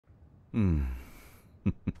Hmm.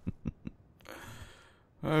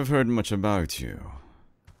 I've heard much about you,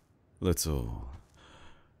 little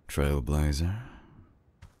trailblazer.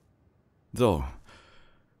 Though,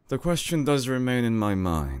 the question does remain in my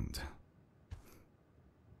mind.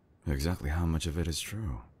 Exactly how much of it is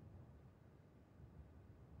true?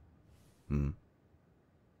 Hmm?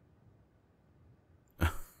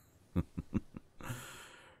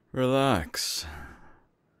 Relax.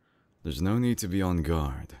 There's no need to be on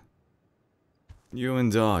guard. You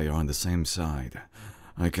and I are on the same side.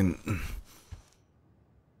 I can...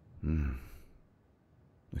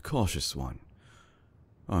 The cautious one,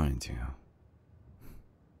 aren't you?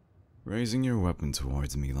 Raising your weapon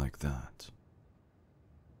towards me like that.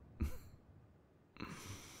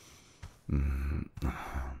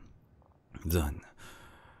 Then,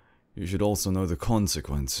 you should also know the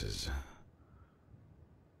consequences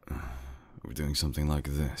of doing something like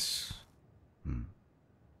this.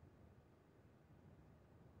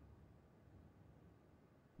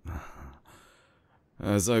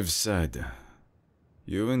 As I've said,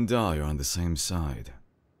 you and I are on the same side.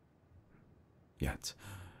 Yet,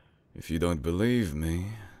 if you don't believe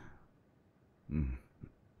me,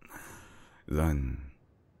 then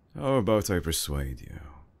how about I persuade you?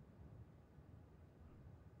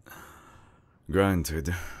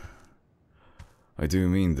 Granted, I do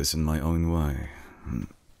mean this in my own way.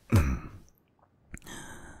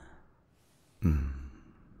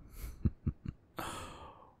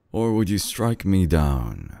 Or would you strike me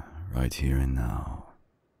down right here and now?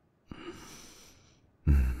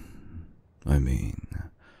 I mean,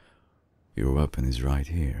 your weapon is right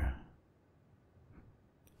here.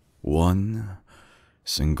 One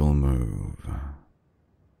single move,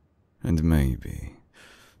 and maybe,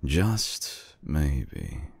 just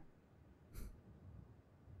maybe,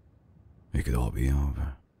 it could all be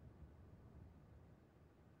over.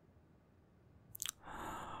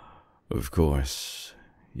 Of course,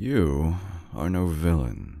 you are no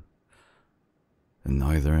villain, and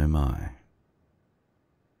neither am I.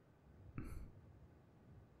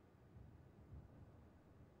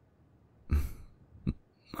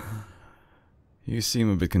 You seem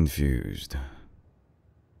a bit confused.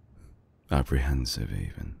 Apprehensive,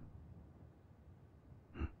 even.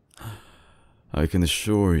 I can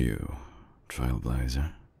assure you,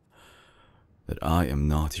 Trailblazer, that I am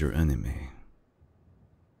not your enemy.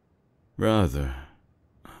 Rather,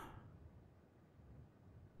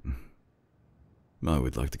 I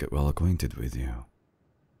would like to get well acquainted with you.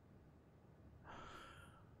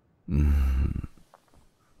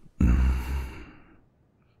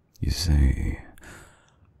 You see,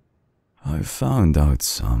 I've found out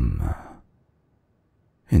some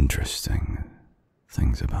interesting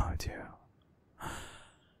things about you.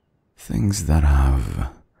 Things that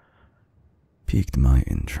have piqued my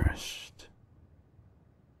interest.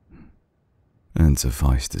 And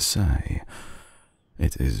suffice to say,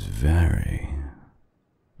 it is very,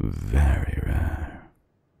 very rare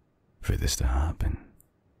for this to happen.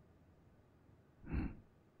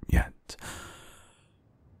 Yet,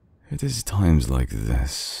 it is times like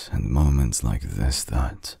this and moments like this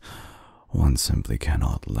that one simply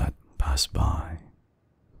cannot let pass by.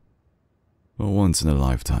 A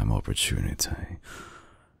once-in-a-lifetime opportunity,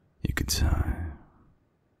 you could say.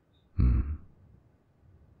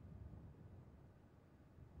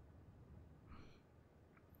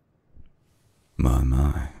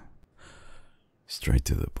 My. Straight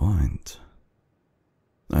to the point.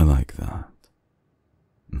 I like that.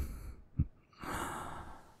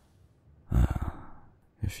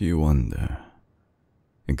 If you wonder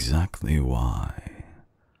exactly why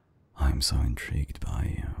I'm so intrigued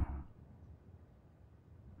by you,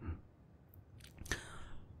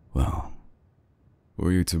 well,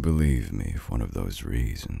 were you to believe me if one of those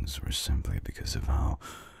reasons were simply because of how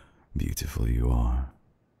beautiful you are?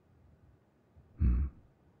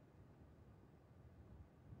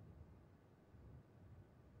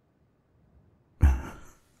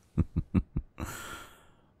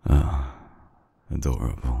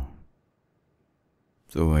 Adorable.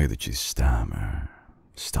 The way that you stammer,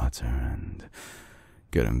 stutter, and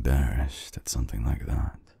get embarrassed at something like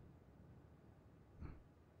that.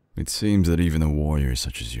 It seems that even a warrior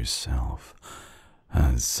such as yourself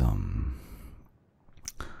has some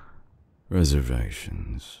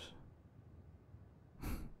reservations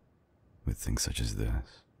with things such as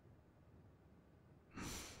this.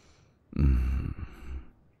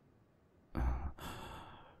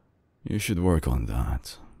 You should work on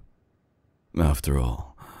that. After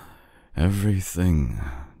all, everything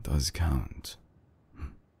does count.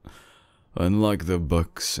 Unlike the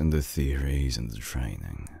books and the theories and the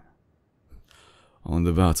training, on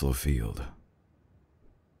the battlefield.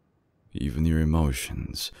 Even your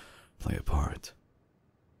emotions play a part.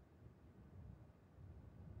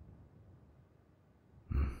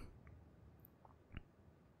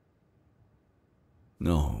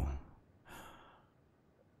 No,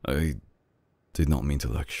 I did not mean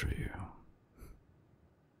to lecture you.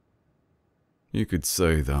 You could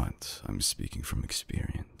say that I'm speaking from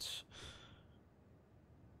experience.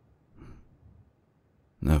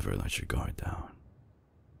 Never let your guard down.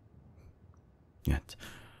 Yet,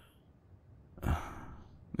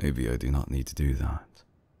 maybe I do not need to do that.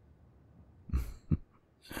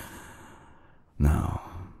 Now,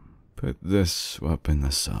 put this weapon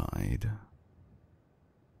aside.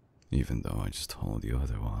 Even though I just told you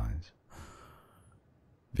otherwise.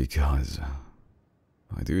 Because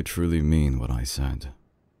I do truly mean what I said.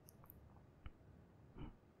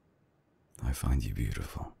 I find you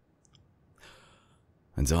beautiful.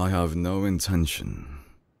 And I have no intention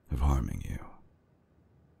of harming you.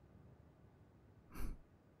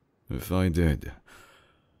 If I did,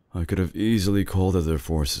 I could have easily called other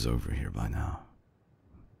forces over here by now.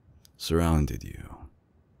 Surrounded you.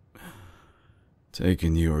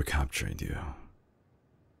 Taken you or captured you.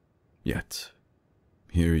 Yet,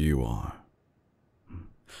 here you are.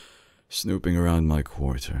 Snooping around my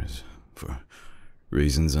quarters for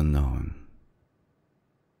reasons unknown.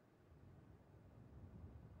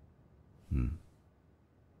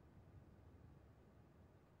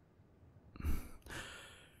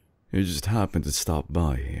 You just happened to stop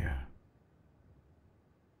by here.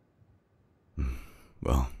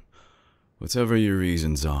 Well, whatever your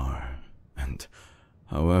reasons are, and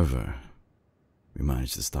however we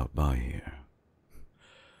managed to stop by here,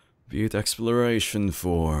 be it exploration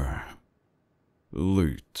for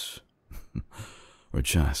loot or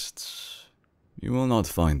chests, you will not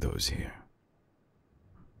find those here.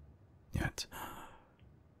 Yet,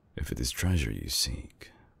 if it is treasure you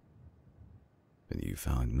seek, then you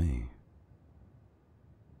found me.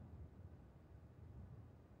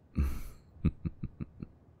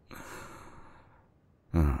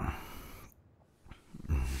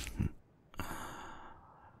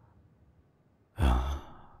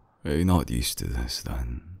 Are you not used to this,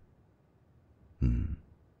 then?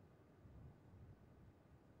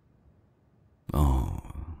 Oh,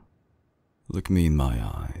 look me in my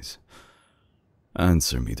eyes.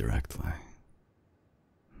 Answer me directly.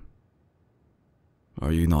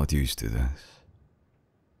 Are you not used to this?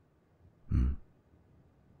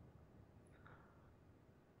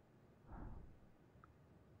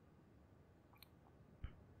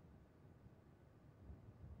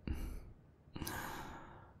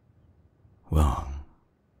 Well,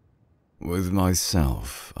 with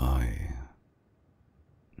myself, I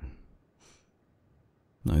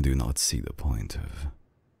do not see the point of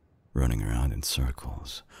running around in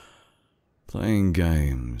circles, playing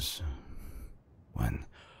games, when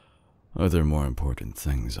other more important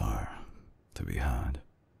things are to be had.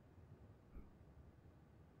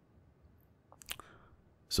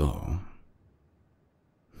 So,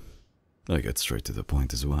 I get straight to the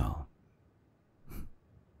point as well.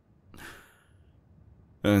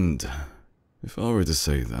 And if I were to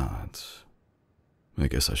say that, I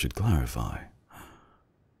guess I should clarify.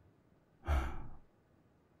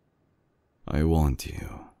 I want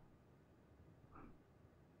you.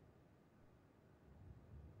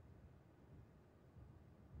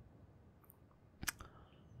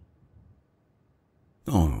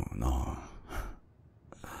 Oh, no.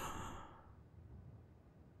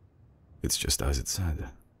 It's just as it said.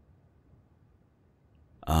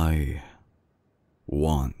 I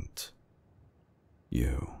want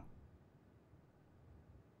you.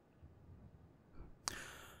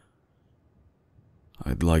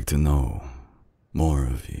 I'd like to know more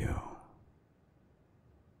of you.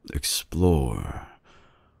 Explore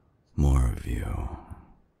more of you.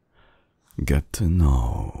 Get to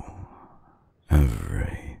know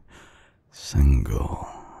every single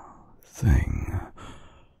thing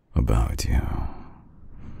about you.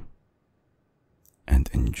 And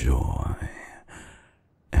enjoy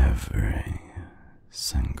every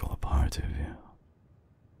single part of you.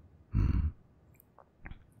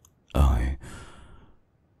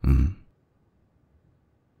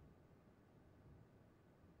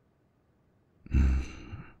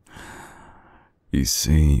 You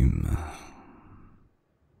seem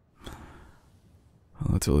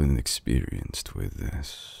a little inexperienced with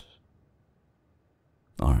this,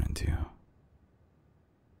 aren't you?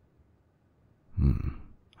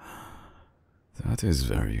 That is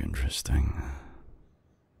very interesting.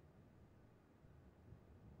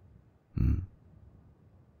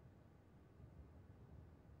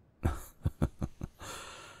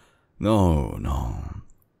 No, no.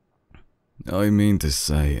 I mean to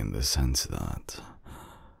say in the sense that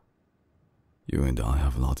you and I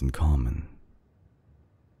have a lot in common.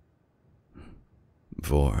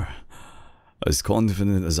 For, as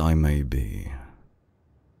confident as I may be,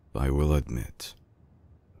 I will admit,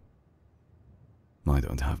 I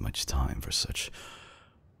don't have much time for such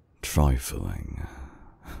trifling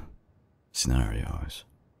scenarios.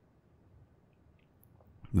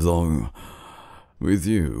 Though, with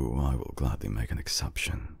you, I will gladly make an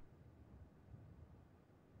exception.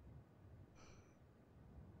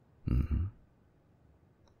 Mm-hmm.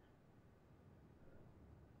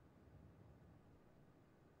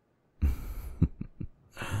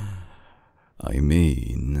 I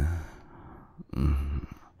mean,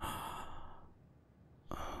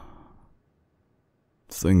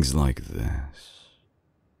 things like this.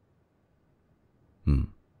 Hmm.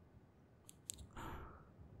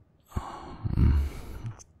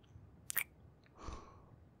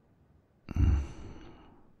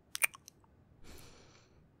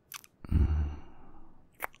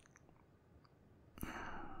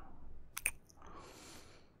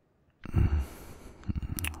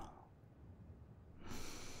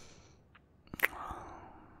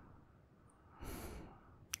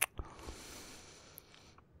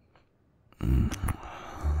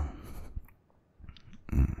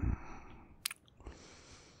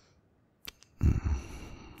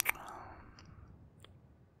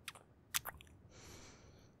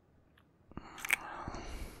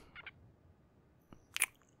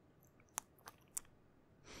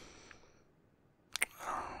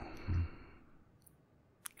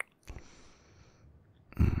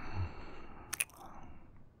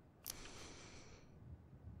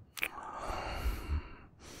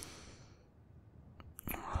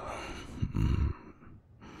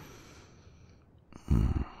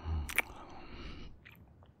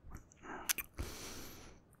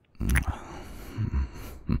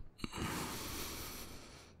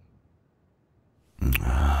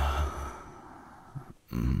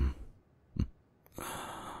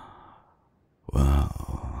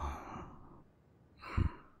 Well,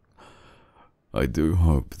 I do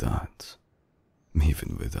hope that,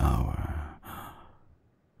 even with our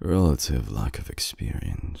relative lack of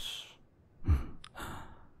experience,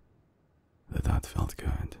 that felt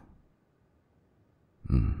good.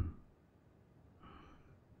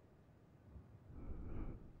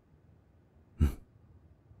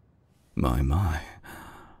 My.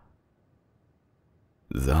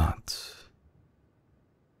 That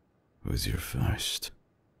was your first.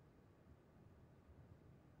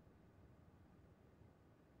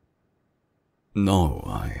 No,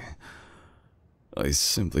 I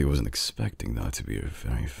simply wasn't expecting that to be your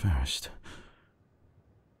very first.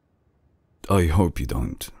 I hope you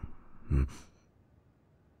don't.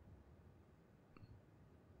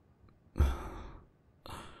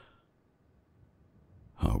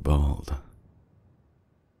 How bold.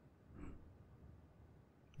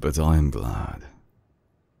 But I am glad.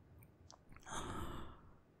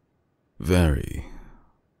 Very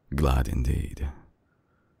glad indeed.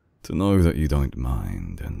 To know that you don't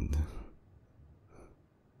mind, and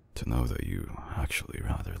to know that you actually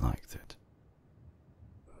rather liked it.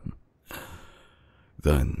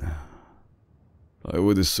 Then, I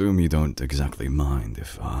would assume you don't exactly mind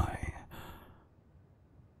if I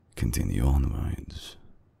continue onwards.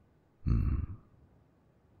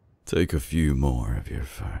 Take a few more of your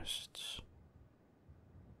firsts.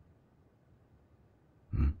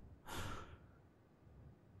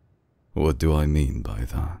 What do I mean by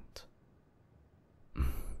that?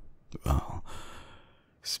 Well,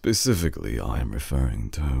 specifically I am referring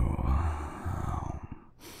to,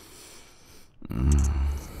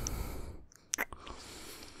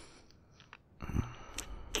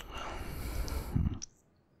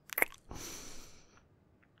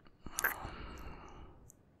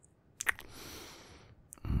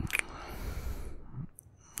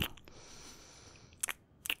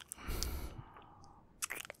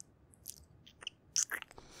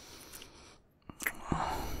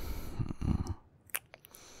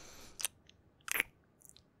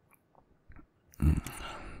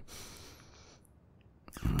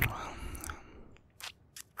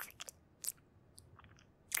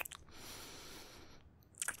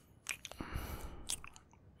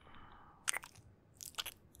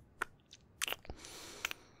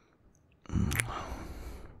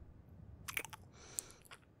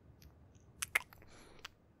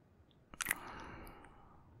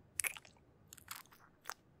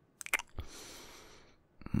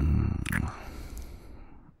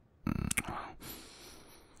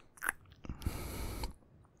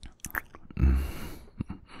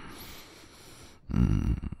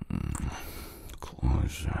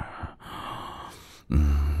 Closer.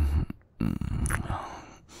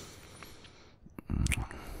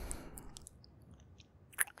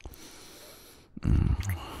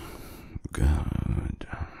 Good.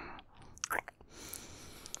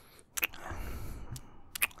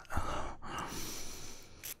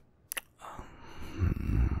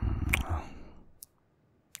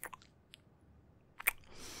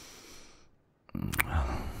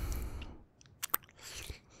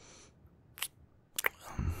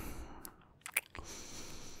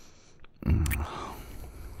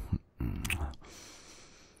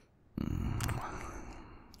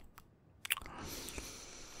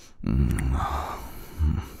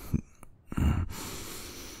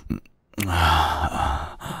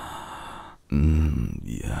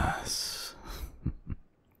 Yes.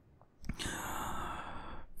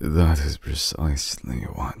 That is precisely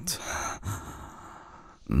what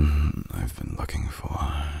I've been looking for.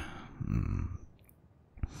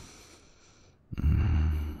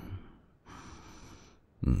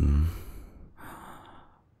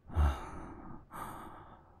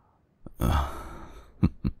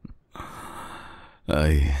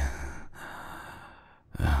 I...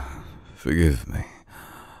 Forgive me.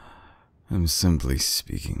 I'm simply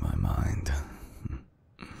speaking my mind.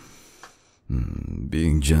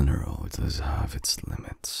 Being general does have its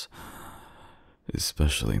limits,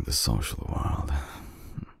 especially in the social world.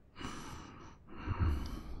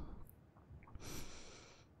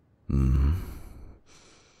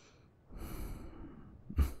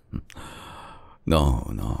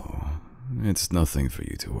 No, it's nothing for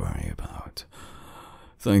you to worry about.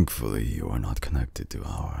 Thankfully, you are not connected to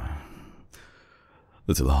our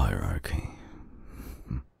little hierarchy.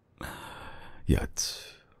 Yet,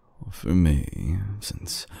 for me,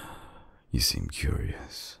 since you seem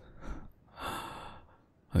curious,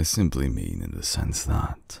 I simply mean in the sense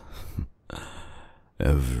that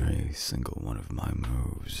every single one of my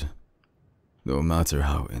moves, no matter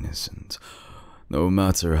how innocent, no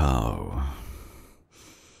matter how...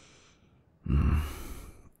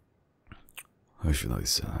 how should I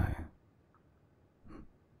say?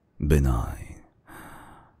 Benign.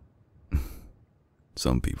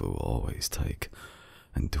 Some people will always take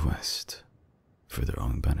and twist for their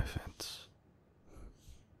own benefits.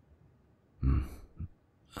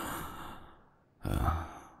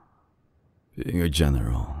 Being a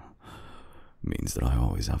general means that I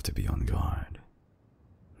always have to be on guard.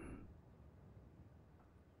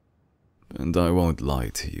 And I won't lie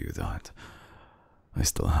to you that I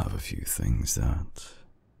still have a few things that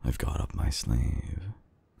I've got up my sleeve.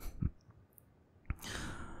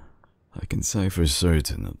 I can say for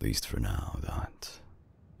certain, at least for now, that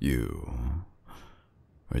you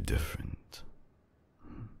are different.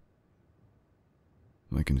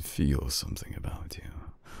 I can feel something about you.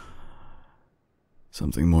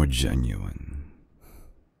 Something more genuine.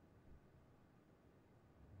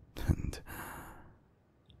 And,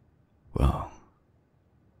 well,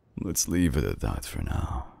 let's leave it at that for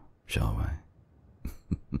now, shall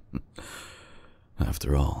we?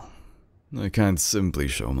 After all, I can't simply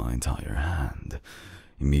show my entire hand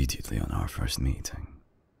immediately on our first meeting.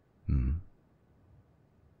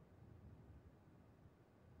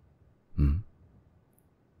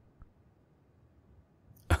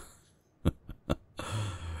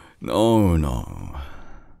 No.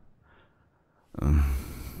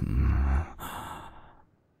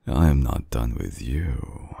 I am not done with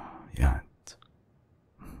you yet.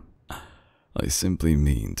 I simply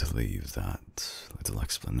mean to leave that little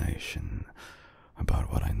explanation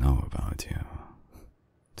about what I know about you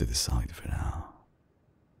to the side for now.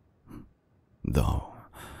 Though,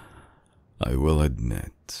 I will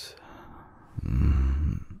admit,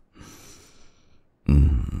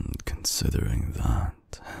 considering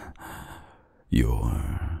that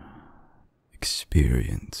your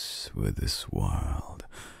experience with this world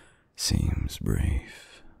seems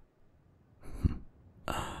brief,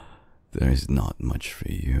 there's not much for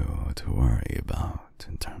you to worry about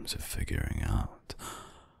in terms of figuring out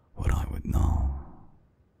what I would know.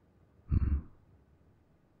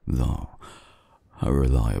 Though, how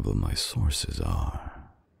reliable my sources are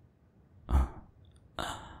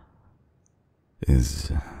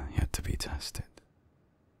is yet to be tested.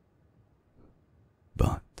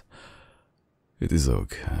 But it is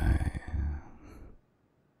okay.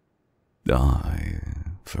 I,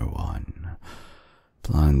 for one,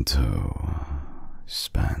 plan to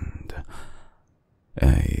spend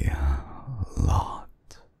a lot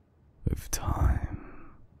of time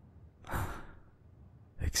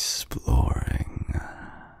exploring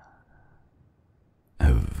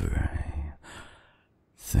everything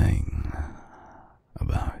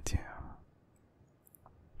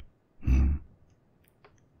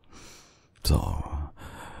So,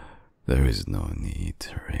 there is no need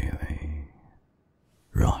to really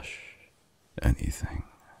rush anything.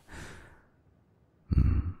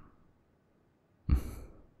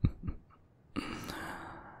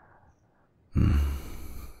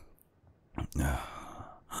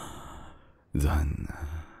 Then,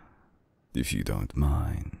 if you don't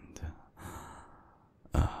mind,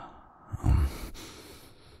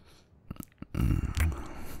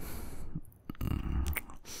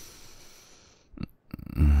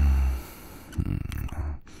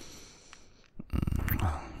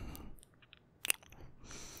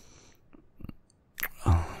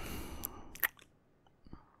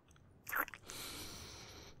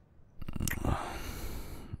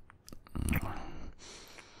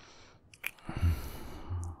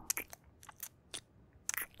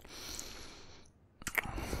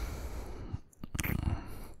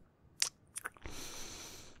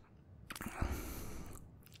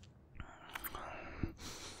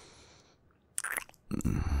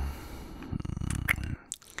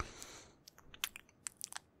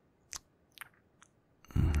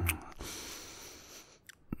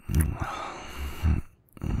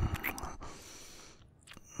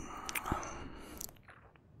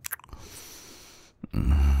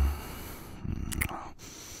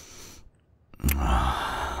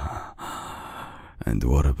 and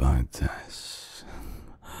what about this?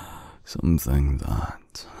 Something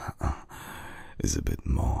that is a bit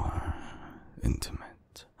more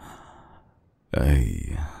intimate.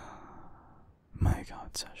 A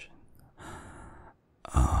makeout session.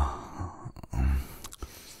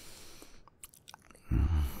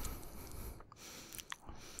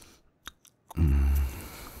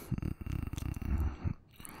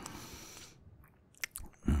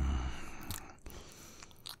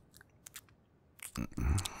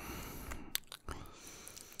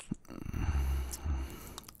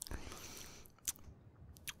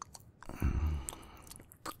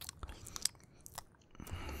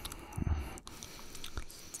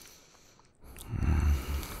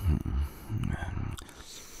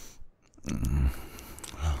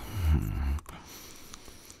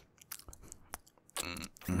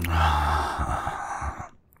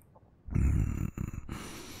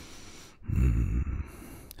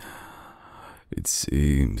 It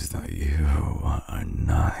seems that you are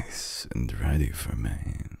nice and ready for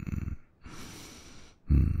me.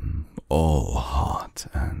 All hot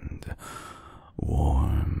and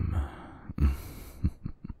warm.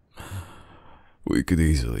 We could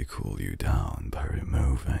easily cool you down by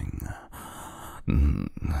removing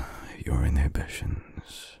your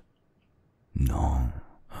inhibitions. No.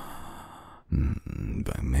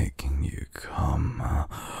 By making you come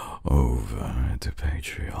over to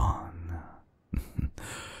Patreon.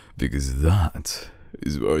 Because that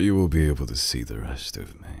is where you will be able to see the rest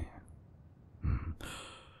of me.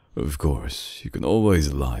 Of course, you can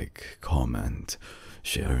always like, comment,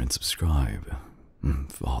 share and subscribe.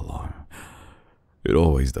 Follow. It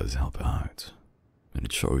always does help out. And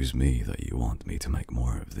it shows me that you want me to make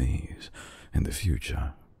more of these in the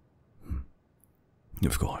future.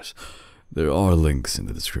 Of course, there are links in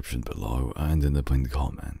the description below and in the pinned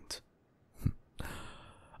comment.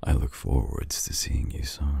 I look forward to seeing you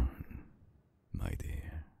soon, my dear.